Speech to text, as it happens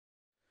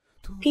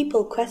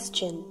People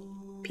question,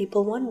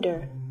 people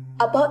wonder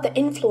about the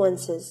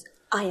influences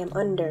I am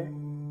under.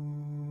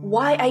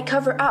 Why I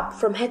cover up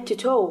from head to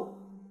toe,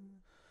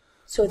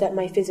 so that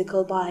my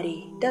physical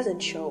body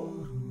doesn't show.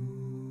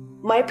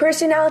 My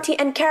personality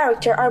and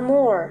character are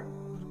more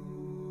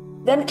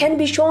than can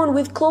be shown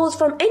with clothes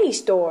from any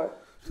store.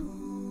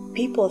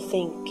 People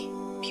think,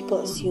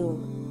 people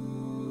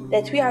assume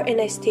that we are in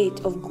a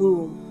state of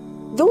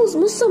gloom. Those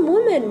Muslim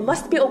women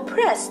must be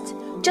oppressed.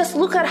 Just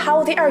look at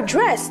how they are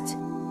dressed.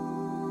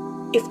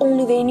 If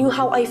only they knew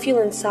how I feel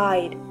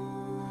inside.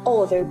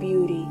 All their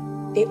beauty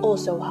they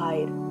also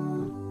hide.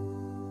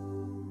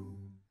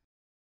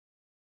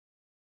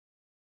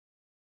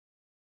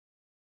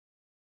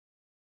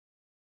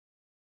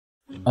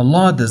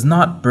 Allah does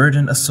not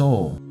burden a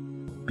soul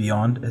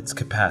beyond its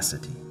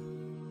capacity.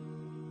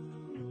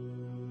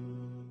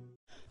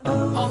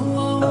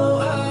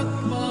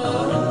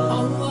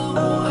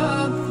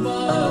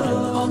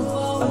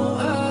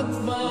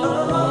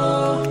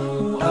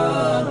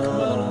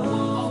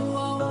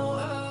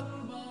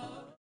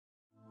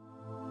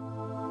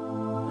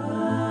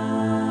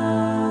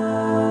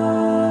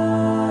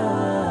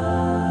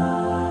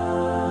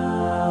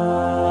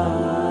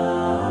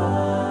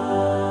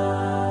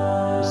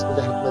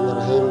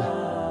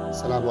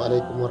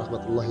 Assalamualaikum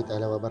warahmatullahi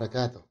ta'ala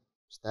wabarakatuh.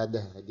 Ustad,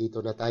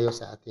 dito na tayo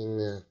sa ating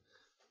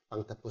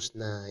pangtapos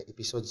na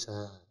episode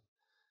sa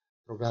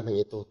programang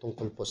ito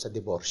tungkol po sa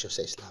diborsyo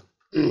sa Islam.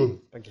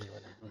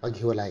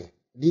 Paghiwalay.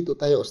 Dito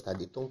tayo, Ustad,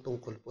 itong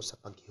tungkol po sa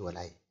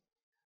paghiwalay.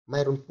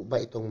 Mayroon po ba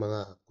itong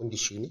mga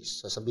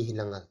conditions? Sasabihin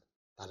lang na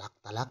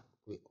talak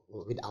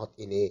without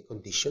any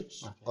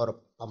conditions or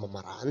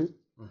pamamaraan?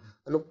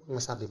 Ano po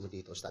masabi mo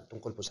dito, Ustad,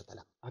 tungkol po sa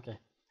talak? Okay.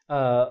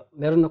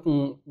 Meron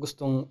akong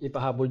gustong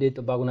ipahabol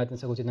dito bago natin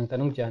sagutin ng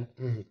tanong dyan,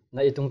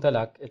 na itong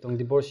talak, itong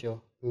diborsyo,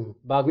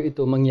 bago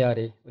ito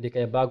mangyari, o di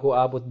kaya bago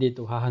abot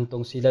dito,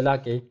 hahantong si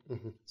lalaki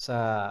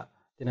sa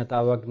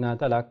tinatawag na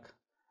talak,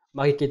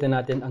 makikita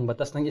natin ang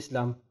batas ng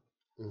Islam,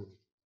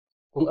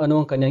 kung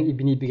ano ang kanyang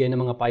ibinibigay ng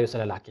mga payo sa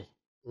lalaki.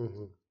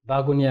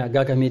 Bago niya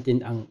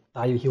gagamitin ang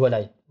tayo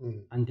hiwalay,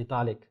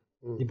 anti-talik,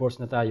 divorce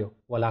na tayo,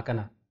 wala ka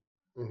na.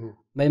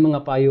 May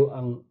mga payo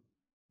ang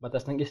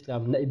batas ng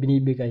Islam na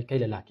ibinibigay kay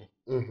lalaki.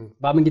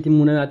 Babanggitin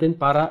muna natin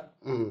para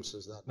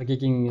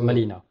magiging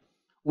malinaw.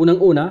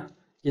 Unang-una,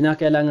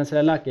 kinakailangan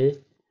sa lalaki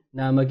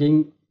na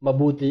maging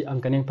mabuti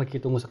ang kanyang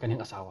pagkikitungo sa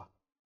kanyang asawa.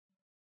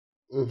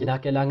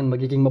 Kinakailangan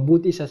magiging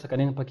mabuti siya sa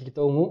kanyang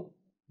pagkikitungo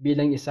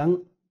bilang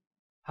isang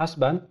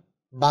husband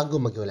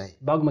bago maghiwalay.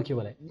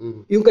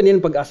 Yung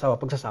kanyang pag-asawa,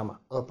 pagsasama.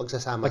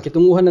 Pagsasama.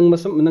 Pagkitunguhan ng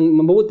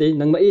mabuti,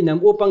 ng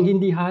mainam upang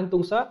hindi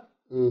hahantong sa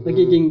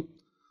magiging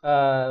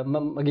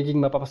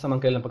mapapasamang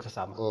kailang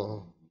pagsasama.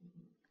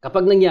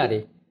 Kapag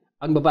nangyari,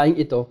 ang babaeng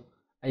ito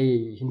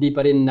ay hindi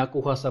pa rin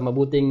nakuha sa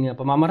mabuting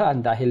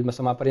pamamaraan dahil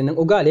masama pa rin ng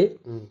ugali,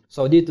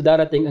 so dito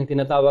darating ang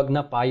tinatawag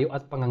na payo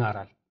at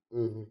pangangaral.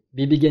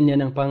 Bibigyan niya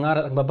ng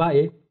pangangaral ang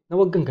babae na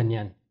huwag kang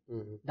ganyan.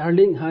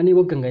 Darling, honey,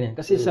 huwag kang ganyan.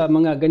 Kasi sa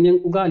mga ganyang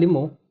ugali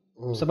mo,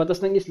 sa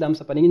batas ng Islam,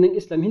 sa paningin ng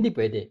Islam, hindi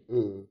pwede.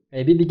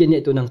 Kaya bibigyan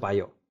niya ito ng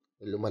payo.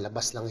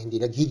 Lumalabas lang, hindi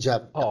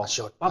nag-hijab,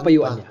 naka-short.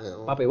 Papayuan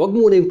niya. Wag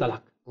muna yung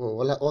talak.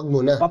 Wag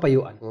muna.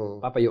 Papayuan.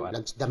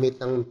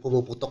 Damit ng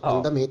pumuputok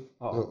ng damit.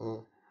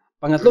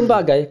 Pangatlong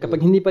bagay,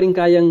 kapag hindi pa rin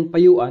kayang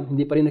payuan,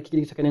 hindi pa rin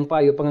nakikinig sa kanyang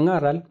payo,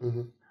 pangangaral,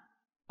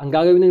 ang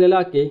gagawin ng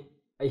lalaki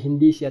ay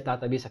hindi siya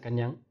tatabi sa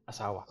kanyang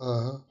asawa.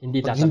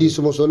 Pag hindi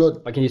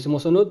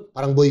sumusunod.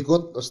 Parang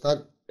boycott,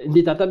 Ustad.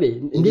 Hindi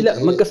tatabi. Hindi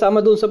magkasama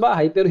doon sa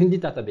bahay pero hindi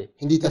tatabi.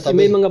 Kasi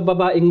may mga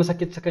babaeng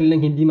masakit sa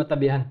kanilang hindi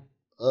matabihan.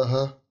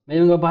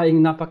 May mga babaeng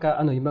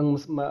ibang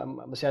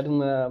masyadong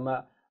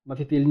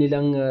mafe-feel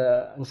nilang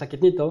ang sakit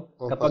nito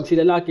kapag si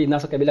lalaki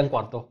nasa kabilang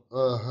kwarto.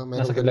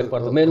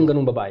 Mayroong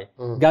ganung babae.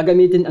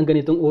 Gagamitin ang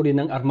ganitong uri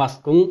ng armas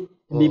kung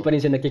hindi pa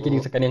rin siya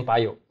nakikinig sa kanyang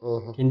payo.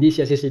 Hindi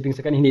siya sisiping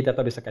sa kanya, hindi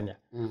tatabi sa kanya.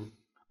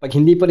 Pag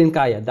hindi pa rin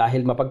kaya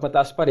dahil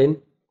mapagmataas pa rin,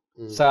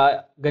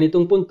 sa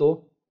ganitong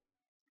punto,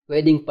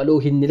 pwedeng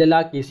paluhin ni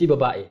lalaki si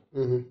babae.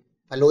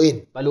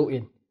 Paluin.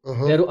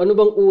 Pero ano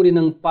bang uri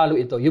ng palo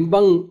ito? Yung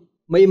bang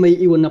may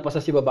iwan na pasa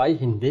si babae?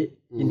 Hindi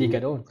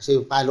ganoon. Kasi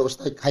yung palo,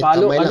 kahit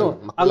kamay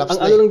lang, makulaps na. Ang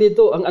ano lang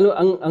dito,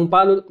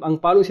 ang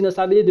palo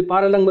sinasabi dito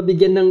para lang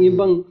mabigyan ng yung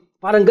bang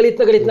parang galit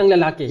na galit ng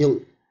lalaki.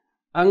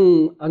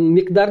 Ang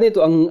mikdar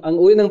nito, ang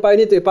uri ng payo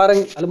nito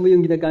parang alam mo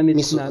yung ginagamit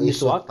na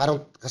miswak.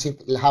 Parang kasi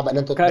haba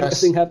ng toothbrush.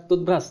 Kasing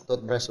toothbrush.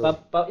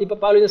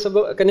 Ipapalo niya sa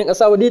kanyang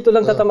asawa dito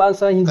lang tatamaan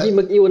sa hindi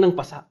mag-iwan ng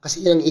pasa.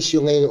 Kasi yung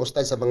issue ngayon,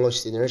 Ustad, sa mga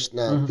listeners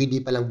na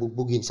pwede palang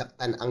bugbugin,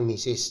 saktan ang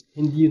misis.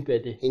 Hindi yun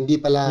pwede. Hindi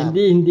pala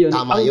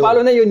tama ang palo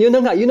na yun na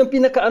nga. Yun ang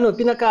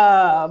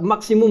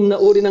pinaka-maximum na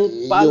uri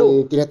ng palo.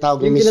 Yung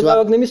tinatawag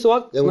na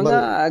miswak.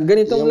 Mga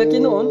ganitong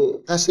laki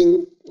noon.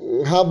 Kasing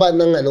haba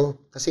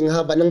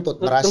ng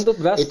toothbrush.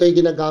 Ito'y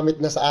ginagamit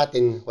na sa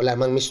atin. Wala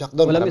mang miswak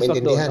doon para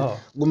maintindihan.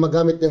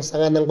 Gumagamit ng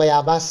sanga ng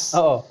bayabas.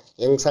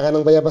 Yung sanga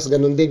ng bayabas,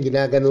 ganun din,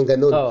 ginaganon.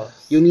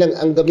 Yun lang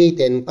ang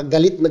gamitin. Pag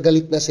galit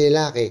na si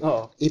lalaki,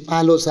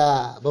 ipalo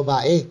sa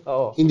babae.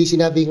 Hindi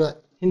sinabi nga,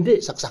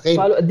 Hindi.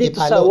 saksakin. Dito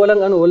sa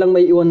walang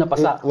may iwan na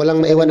pasa. Walang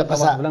may iwan na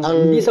pasa.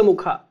 Hindi sa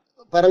mukha.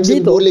 Parang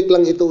Dito, symbolic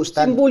lang ito,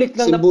 Ustad. Symbolic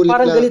lang,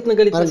 parang galit na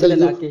galit na si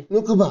lalaki.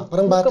 Ano ka ba?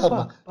 Parang bata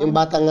ba? Yung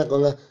bata nga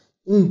ko nga,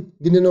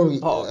 ginanong.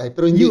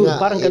 Pero hindi nga,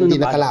 hindi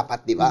nakalapat,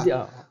 di ba?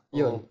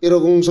 Yun. Pero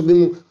kung sabi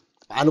mo,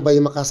 paano ba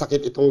yung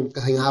makasakit itong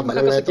kahingaba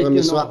lang na itong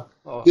miswak?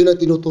 Yun ang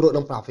tinuturo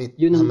ng prophet.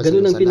 Yun ang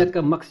ganun ang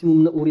pinaka-maximum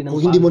na uri ng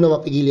hindi mo na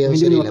mapigilan ang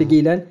sarili mo.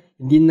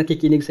 Hindi na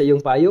nakikinig sa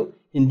iyong payo,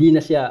 hindi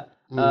na siya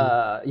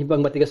ibang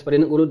matigas pa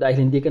rin ang ulo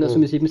dahil hindi ka na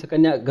sumisipin sa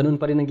kanya, ganun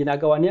pa rin ang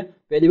ginagawa niya.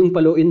 Pwede mong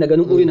paluin na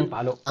ganung uri ng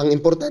palo. Ang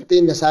importante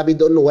na sabi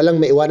doon, walang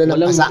maiwanan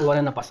ng pasa. Walang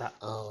maiwanan na pasa.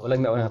 Walang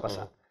maiwanan na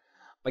pasa.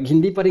 Pag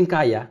hindi pa rin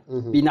kaya,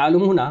 pinalo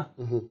mo na,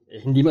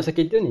 hindi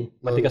masakit yun eh.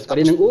 Matigas pa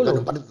rin ang ulo.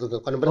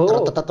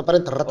 Taratata pa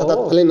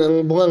rin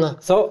ang bunganga.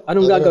 So,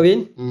 anong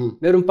gagawin?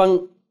 Meron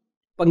pang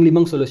 5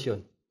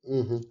 solusyon.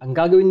 Ang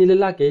gagawin ni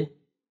lalaki,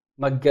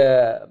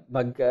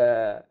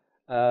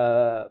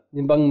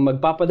 yung bang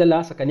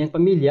magpapadala sa kanyang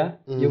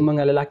pamilya, yung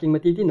mga lalaking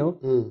matitino,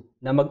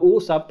 na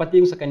mag-uusap pati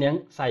yung sa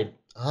kanyang side.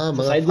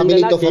 Mga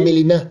family to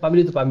family na.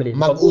 Family to family.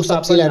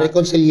 Mag-usap sila,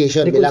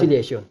 reconciliation.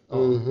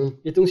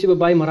 Itong si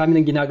babae, marami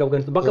nang ginagawa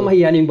ganito. Baka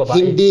mahihanin yung babae.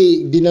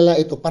 Hindi dinala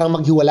ito para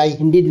maghiwalay.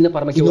 Hindi dinala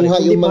para maghiwalay. Kinuha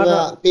yung mga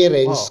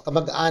parents,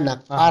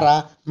 kamag-anak,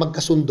 para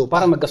magkasundo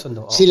pa. Para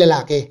magkasundo. Si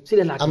lalaki.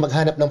 Ang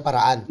maghanap ng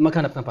paraan.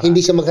 Maghanap ng paraan.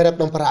 Hindi siya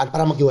maghanap ng paraan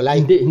para maghiwalay.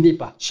 Hindi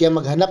pa. Siya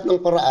maghanap ng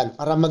paraan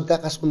para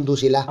magkakasundo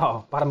sila.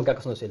 Para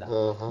magkakasundo sila.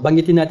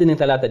 Banggitin natin ang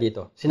talata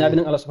dito. Sinabi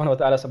ng Allah Subhanahu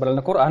wa Ta'ala sa banal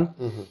na Quran,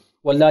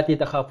 "Wallati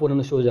takhafuna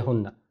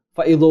nushuzahunna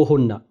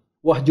fa'idhuhunna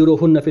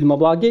wahjuruhunna fil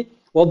mabagi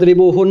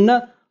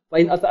wadribuhunna fa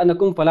in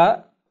ata'anakum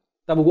fala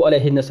tabghu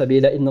alayhinna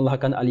sabila innallaha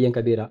kana aliyan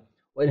kabira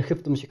wa in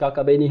khiftum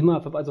shikaka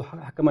bainihima fab'athu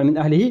hakaman min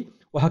ahlihi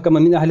wa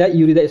hakaman min ahliha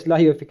yurida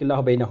islahi wa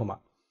fikillahu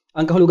bainahuma."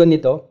 Ang kahulugan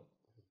nito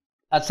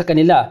at sa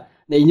kanila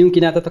na inyong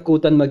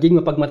kinatatakutan maging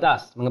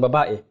mapagmataas, mga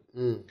babae,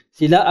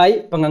 sila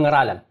ay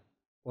pangangaralan.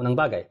 Unang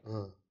bagay,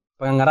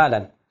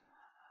 pangangaralan.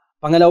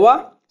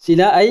 Pangalawa,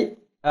 sila ay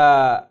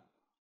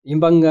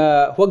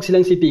huwag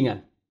silang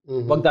sipingan.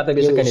 Huwag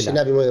tatabi sa kanila.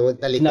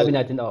 Sinabi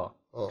natin,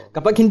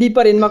 Kapag hindi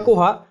pa rin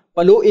makuha,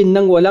 paluin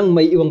ng walang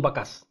may iwang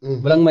bakas.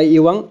 Walang may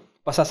iwang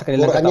pasa sa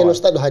kanilang katawan. Quran yan,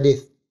 Ustad, o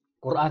hadith?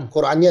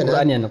 Quran yan.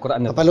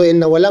 Papaluin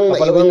na walang may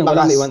iwang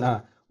bakas.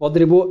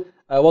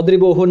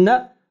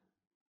 Wadribuhunna,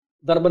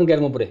 darban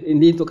gayar mo bre.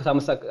 Hindi ito kasama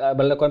sa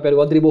banal na Quran, pero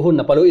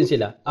wadribuhunna, paluin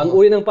sila. Ang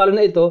uri ng palo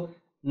na ito,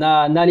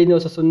 na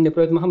nalinaw sa sunnah ni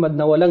Prophet Muhammad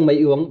na walang may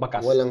iwang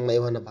bakas. Walang may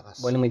iwan na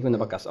bakas. Walang may iwan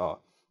na bakas,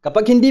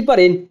 Kapag hindi pa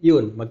rin,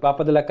 yun,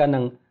 magpapadala ka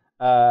ng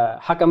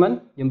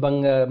hakaman, yung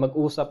bang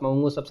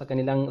mangungusap sa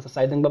kanilang sa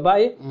side ng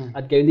babae,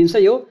 at kayo din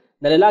sa'yo,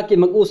 na lalaki,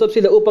 mag-usap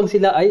sila upang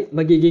sila ay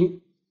magiging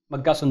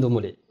magkasundo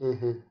muli.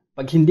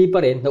 Pag hindi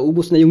pa rin,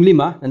 naubos na yung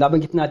 5 na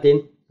nabanggit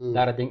natin,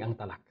 darating ang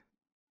talak.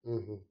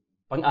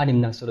 Pang-6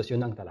 na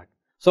solusyon ang talak.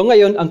 So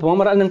ngayon, ang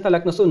pamamaraan ng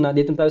talak na sunna,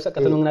 dito tayo sa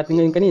katanungan natin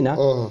ngayon kanina,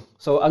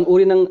 so ang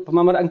uri ng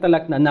pamamaraang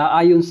talak na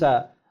naayon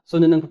sa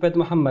sunna ng Prophet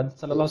Muhammad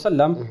sallallahu alaihi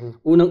wasallam,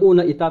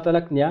 unang-una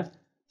itatalak niya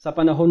sa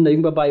panahon na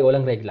yung babae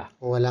walang regla.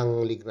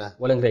 Walang ligna.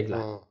 Walang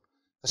regla.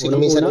 Kasi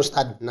minsan,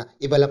 Ustad, na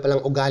iba lang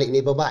palang ugali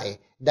ni babae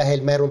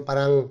dahil mayroon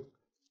parang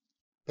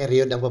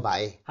period ang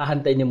babae.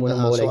 Hahantay niya muna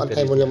mawala yung period. So,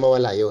 antay mo na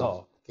mawala yun.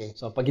 Okay.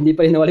 So, pag hindi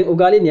pa rin nawaling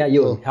ugali niya,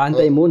 yun.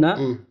 Hahantay muna,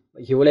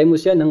 hiwalay mo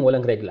siya ng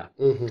walang regla.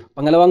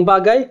 Pangalawang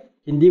bagay,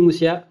 hindi mo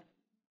siya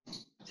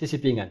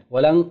sisipingan.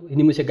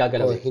 Hindi mo siya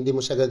gagalawin. Hindi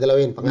mo siya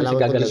gagalawin. Pangalawang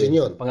kondisyon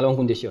yun. Pangalawang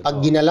kondisyon.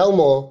 Pag ginalaw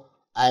mo,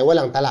 ay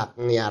walang talak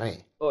nangyari.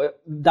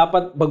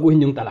 Dapat baguhin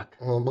yung talak.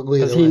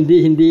 Baguhin. Kasi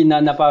hindi na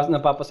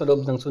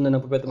napapasaloob ng sunnah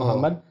ng Prophet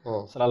Muhammad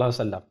sallallahu alaihi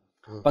wasallam.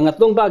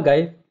 Pangatlong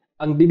bagay,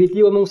 ang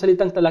bibitiwan mong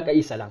salitang talak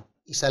ay isa lang.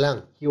 Isa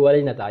lang.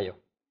 Hiwalay na tayo.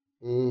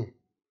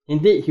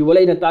 Hindi,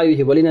 hiwalay na tayo.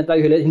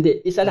 Hindi,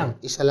 isa lang.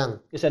 Isa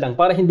lang.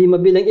 Para hindi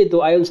mabilang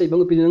ito, ayon sa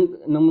ibang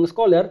opinion ng mga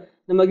scholar,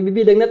 na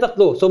magbibilang na 3.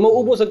 So,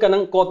 mauubusan ka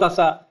ng kota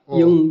sa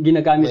yung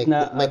ginagamit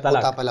na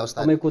talak. May kuta pala,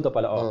 Ustad. May kuta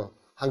pala,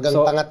 Hanggang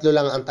pangatlo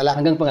lang ang talak.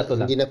 Hanggang pangatlo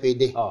lang. Hindi na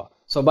pwede.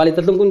 So, bali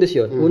 3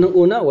 kondisyon.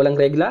 Unang-una, walang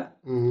regla.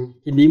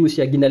 Hindi mo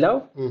siya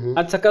ginalaw.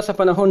 At saka sa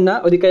panahon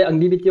na, o di kaya ang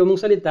bibitiw mong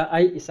salita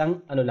ay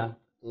isang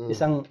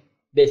isang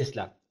beses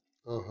lang.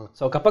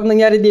 So, kapag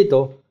nangyari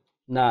dito,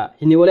 na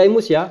hiniwalay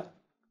mo siya,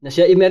 na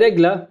siya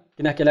imeregla,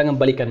 kinakailangan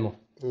balikan mo.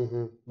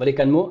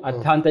 Balikan mo at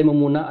hantay mo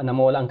muna na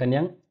mawala ang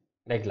kanyang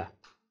regla.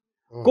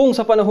 Kung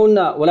sa panahon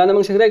na wala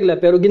namang siyang regla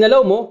pero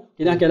ginalaw mo,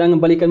 kinakailangan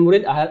balikan mo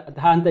rin at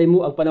hantay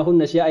mo ang panahon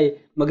na siya ay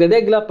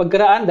magregla.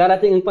 Pagkaraan,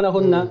 darating ang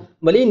panahon na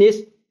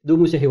malinis,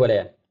 doon mo siya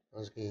hiwalayan.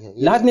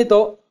 Lahat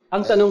nito,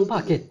 ang tanong,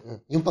 bakit?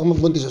 Yung pag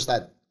magbuntis,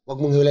 Ustad,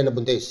 huwag mong hiwalayan ang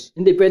buntis.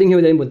 Hindi, pwedeng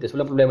hiwalayan ang buntis.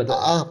 Walang problema doon.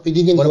 Pwede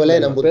niyang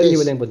hiwalayan ang buntis. Pwedeng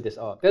hiwalayan ang buntis.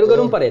 Pero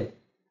ganun pa rin.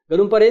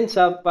 Ganun pa rin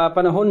sa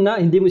panahon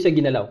na hindi mo siya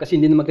ginalaw kasi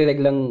hindi na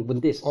magreglang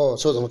buntis.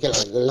 So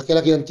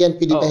laki-laki yung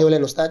tiyan, pwede pa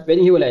hiwalayan, Ustad?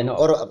 Pwedeng hiwalayan,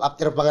 Or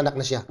after panganak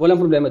na siya? Walang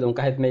problema doon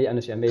kahit may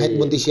siya. Kahit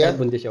buntis siya?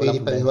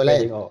 Pwede pa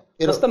hiwalayan?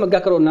 Basta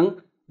magkakaroon ng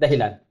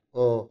dahilan.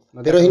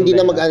 Pero hindi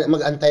na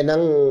mag-antay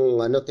ng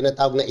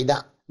tinatawag na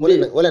ida.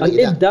 Wala ang ng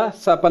idda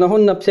sa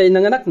panahon na siya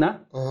nanganak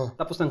na,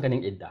 tapos ng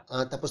kanyang idda.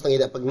 Tapos ng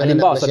idda. Pag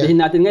halimbawa, sabihin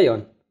natin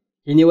ngayon,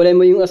 hiniwalay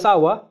mo yung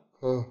asawa,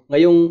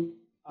 ngayong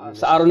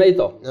sa araw na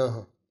ito.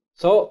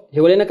 So,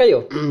 hiwalay na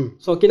kayo.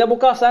 So,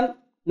 kinabukasan,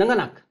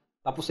 nanganak.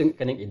 Tapos yung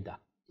kanyang idda.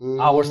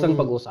 Hours ng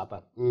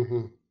pag-uusapan.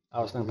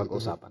 Hours ng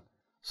pag-uusapan.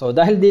 So,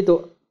 dahil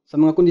dito, sa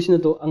mga kondisyon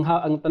na ito,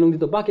 ang tanong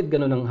dito, bakit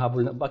gano'n ang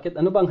habol?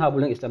 Ano ba ang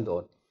habol ng Islam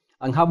doon?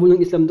 Ang habol ng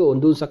Islam doon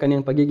sa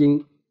kanyang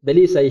pagiging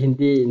dalisay,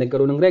 hindi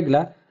nagkaroon ng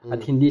regla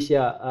at hindi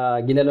siya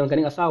ginalaw ng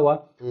kanyang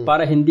asawa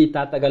para hindi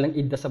tatagal ang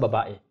idda sa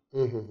babae.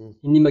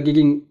 Hindi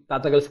magiging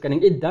tatagal sa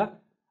kanyang idda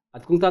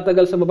at kung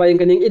tatagal sa babae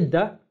ang kanyang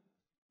idda,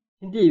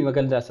 hindi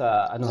maganda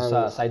sa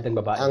sa side ng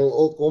babae. Ang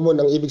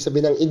common ang ibig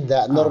sabihin ng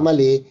idda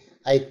normally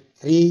ay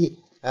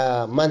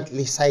 3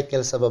 monthly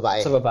cycle sa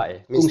babae. Sa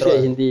babae. Kung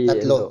siya hindi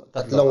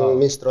tatlong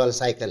menstrual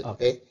cycle,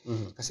 okay?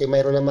 Kasi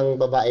mayroon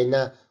namang babae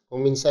na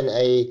kung minsan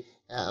ay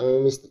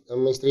ang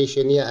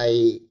menstruation niya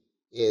ay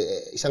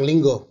 1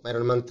 linggo,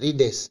 mayroon namang 3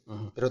 days.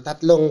 Pero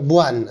 3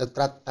 buwan at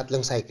 3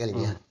 cycle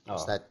niya.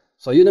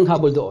 So yun ang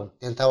habol doon.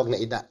 Yung tawag na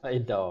idda.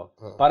 Idda,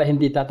 para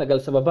hindi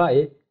tatagal sa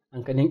babae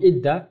ang kanyang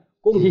idda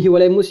kung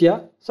hihiwalay mo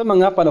siya sa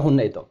mga panahon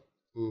na ito.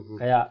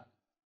 Kaya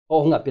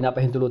oo nga,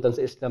 pinapahintulutan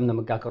sa Islam na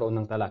magkakaroon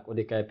ng talak o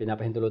di kaya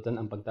pinapahintulutan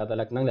ang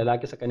pagtatalak ng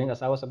lalaki sa kanyang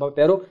asawa sa babae,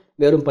 pero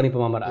meron pa rin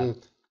pamamaraan.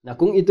 Na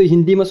kung ito'y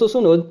hindi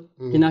masusunod,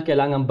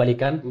 kinakailangan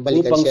balikan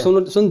upang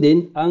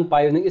sundin ang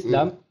payo ng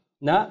Islam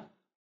na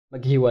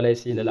maghiwalay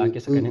si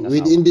lalaki sa kanyang asawa.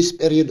 Within this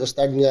period o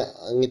start nga,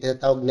 ang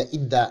itinatawag na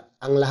idda,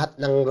 ang lahat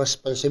ng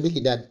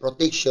responsibilidad,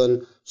 protection,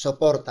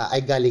 suporta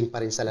ay galing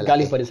pa rin sa lalaki.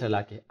 Galing pa rin sa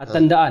lalaki. At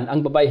tandaan,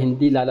 ang babae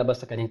hindi lalabas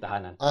sa kanyang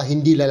tahanan.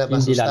 Hindi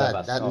lalabas, hindi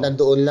Ustad.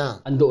 Nandoon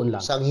lang. Andoon lang.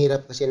 So, ang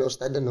hirap kasi ng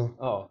Ustad, ano?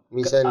 Oo.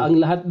 Minsan, ang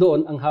lahat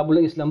doon, ang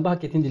habol ng Islam,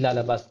 bakit hindi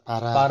lalabas?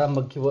 Para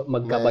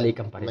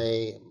magkabalikan pa rin.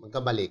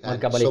 Magkabalikan.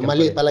 So,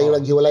 mali pala yung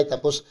naghiwalay,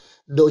 tapos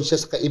doon siya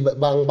sa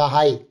ibang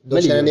bahay. Doon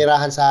siya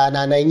nanirahan sa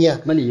nanay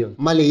niya. Mali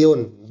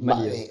yun.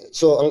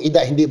 So, ang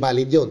ida, hindi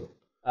valid yun.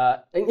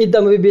 Ang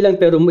idda mabibilang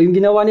pero yung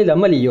ginawa nila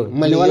mali yun.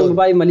 Ginawa ng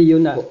babae mali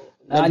yun na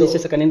naalis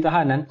siya sa kanyang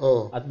tahanan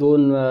at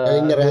doon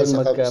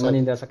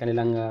magmanindra sa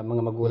kanilang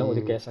mga magulang o di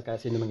kaya sa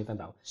sino mang itang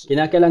tao.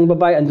 Kinakailangan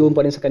babae andoon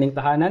pa rin sa kanyang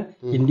tahanan,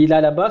 hindi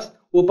lalabas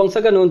upang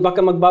sa ganun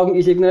baka magbagong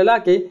isip ng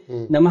lalaki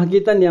na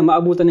makikita niya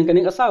maabutan ng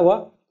kanyang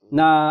asawa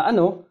na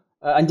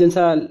andyan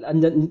sa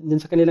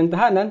kanilang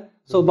tahanan,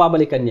 so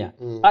babalikan niya.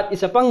 At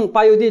isa pang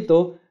payo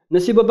dito na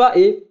si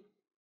babae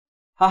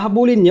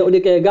hahabulin niya o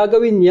di kaya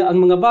gagawin niya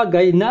ang mga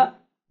bagay na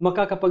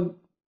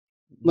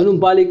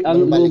manumbalik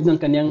ang loob ng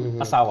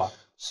kanyang asawa.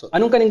 So,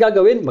 anong kanyang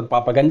gagawin?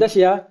 Magpapaganda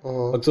siya,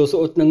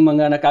 magsusuot ng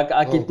mga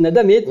nakakaakit na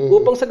damit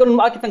upang sa ganun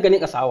maakit ang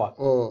kanyang asawa.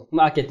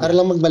 Maakit para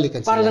lang magbalikan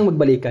sila. Para lang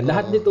magbalikan.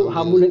 Lahat dito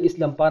habol ng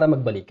Islam para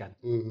magbalikan.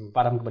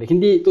 Para magbalikan.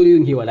 Hindi tuloy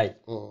yung hiwalay.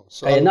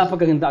 So, kaya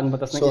napakaganda ang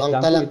batas ng Islam. So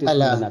ang talak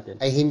pala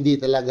ay hindi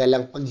talaga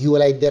lang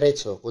paghiwalay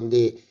diretso,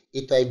 kundi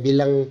ito ay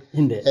bilang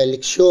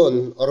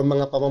leksyon o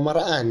mga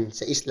pamamaraan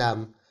sa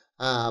Islam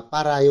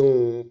para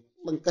yung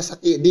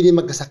hindi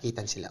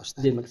magkasakitan sila,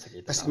 Ustad. Hindi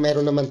magkasakitan. Kasi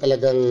mayroon naman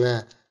talagang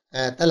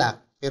talak,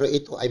 pero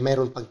ito ay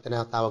mayroon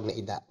pagtinatawag na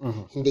ida.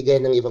 Hindi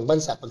gaya ng ibang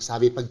bansa,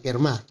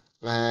 pagpirma,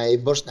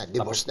 divorce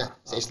na.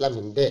 Sa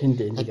Islam, hindi.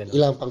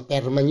 Ilang pang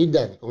perma nyo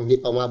dyan. Kung hindi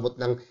pa umabot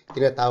ng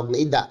tinatawag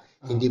na ida,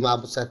 hindi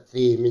maabot sa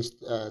 3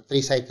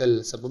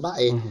 cycle sa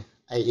babae,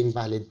 ay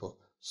invalid po.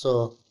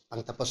 So,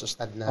 pangtapos,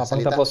 Ustad, na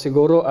salita. Pangtapos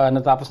siguro,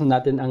 natapos na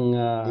natin ang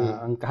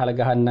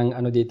kahalagahan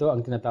ng dito,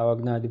 ang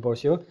tinatawag na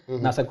diborsyo.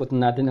 Nasagot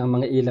na natin ang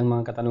mga ilang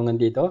mga katanungan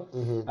dito.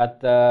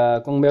 At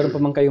kung meron pa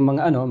man kayong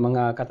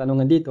mga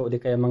katanungan dito, o di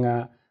kaya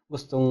mga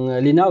gustong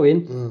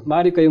linawin,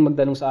 maaari kayong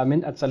magtanong sa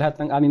amin at sa lahat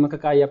ng aming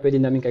makakaya,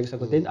 pwede namin kayong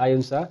sagutin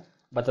ayon sa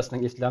batas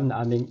ng Islam na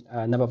aming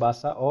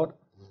nababasa o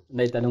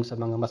naitanong sa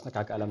mga mas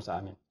nakakaalam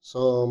sa amin.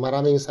 So,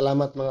 maraming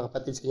salamat mga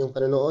kapatid sa inyong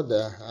panonood.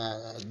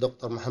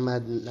 Dr.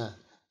 Muhammad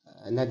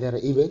Nadheer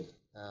Ebil,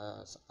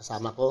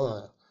 kasama ko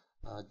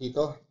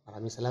dito.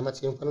 Maraming salamat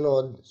sa iyong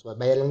panonood.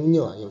 Subabayan lang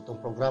ninyo itong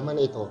programa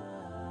na ito,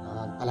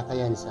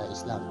 talakayan sa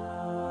Islam.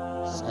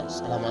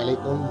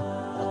 Assalamualaikum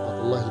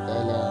warahmatullahi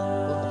ta'ala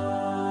wabarakatuh.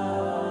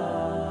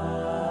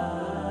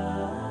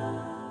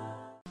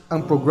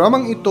 Ang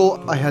programang ito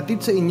ay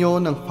hatid sa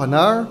inyo ng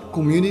FANAR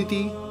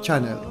Community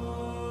Channel.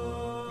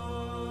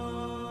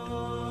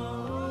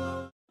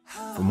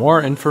 For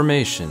more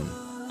information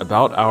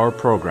about our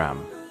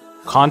program,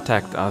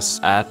 contact us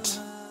at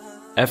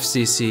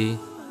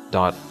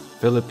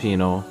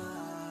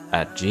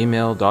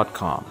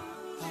fcc.filipino@gmail.com.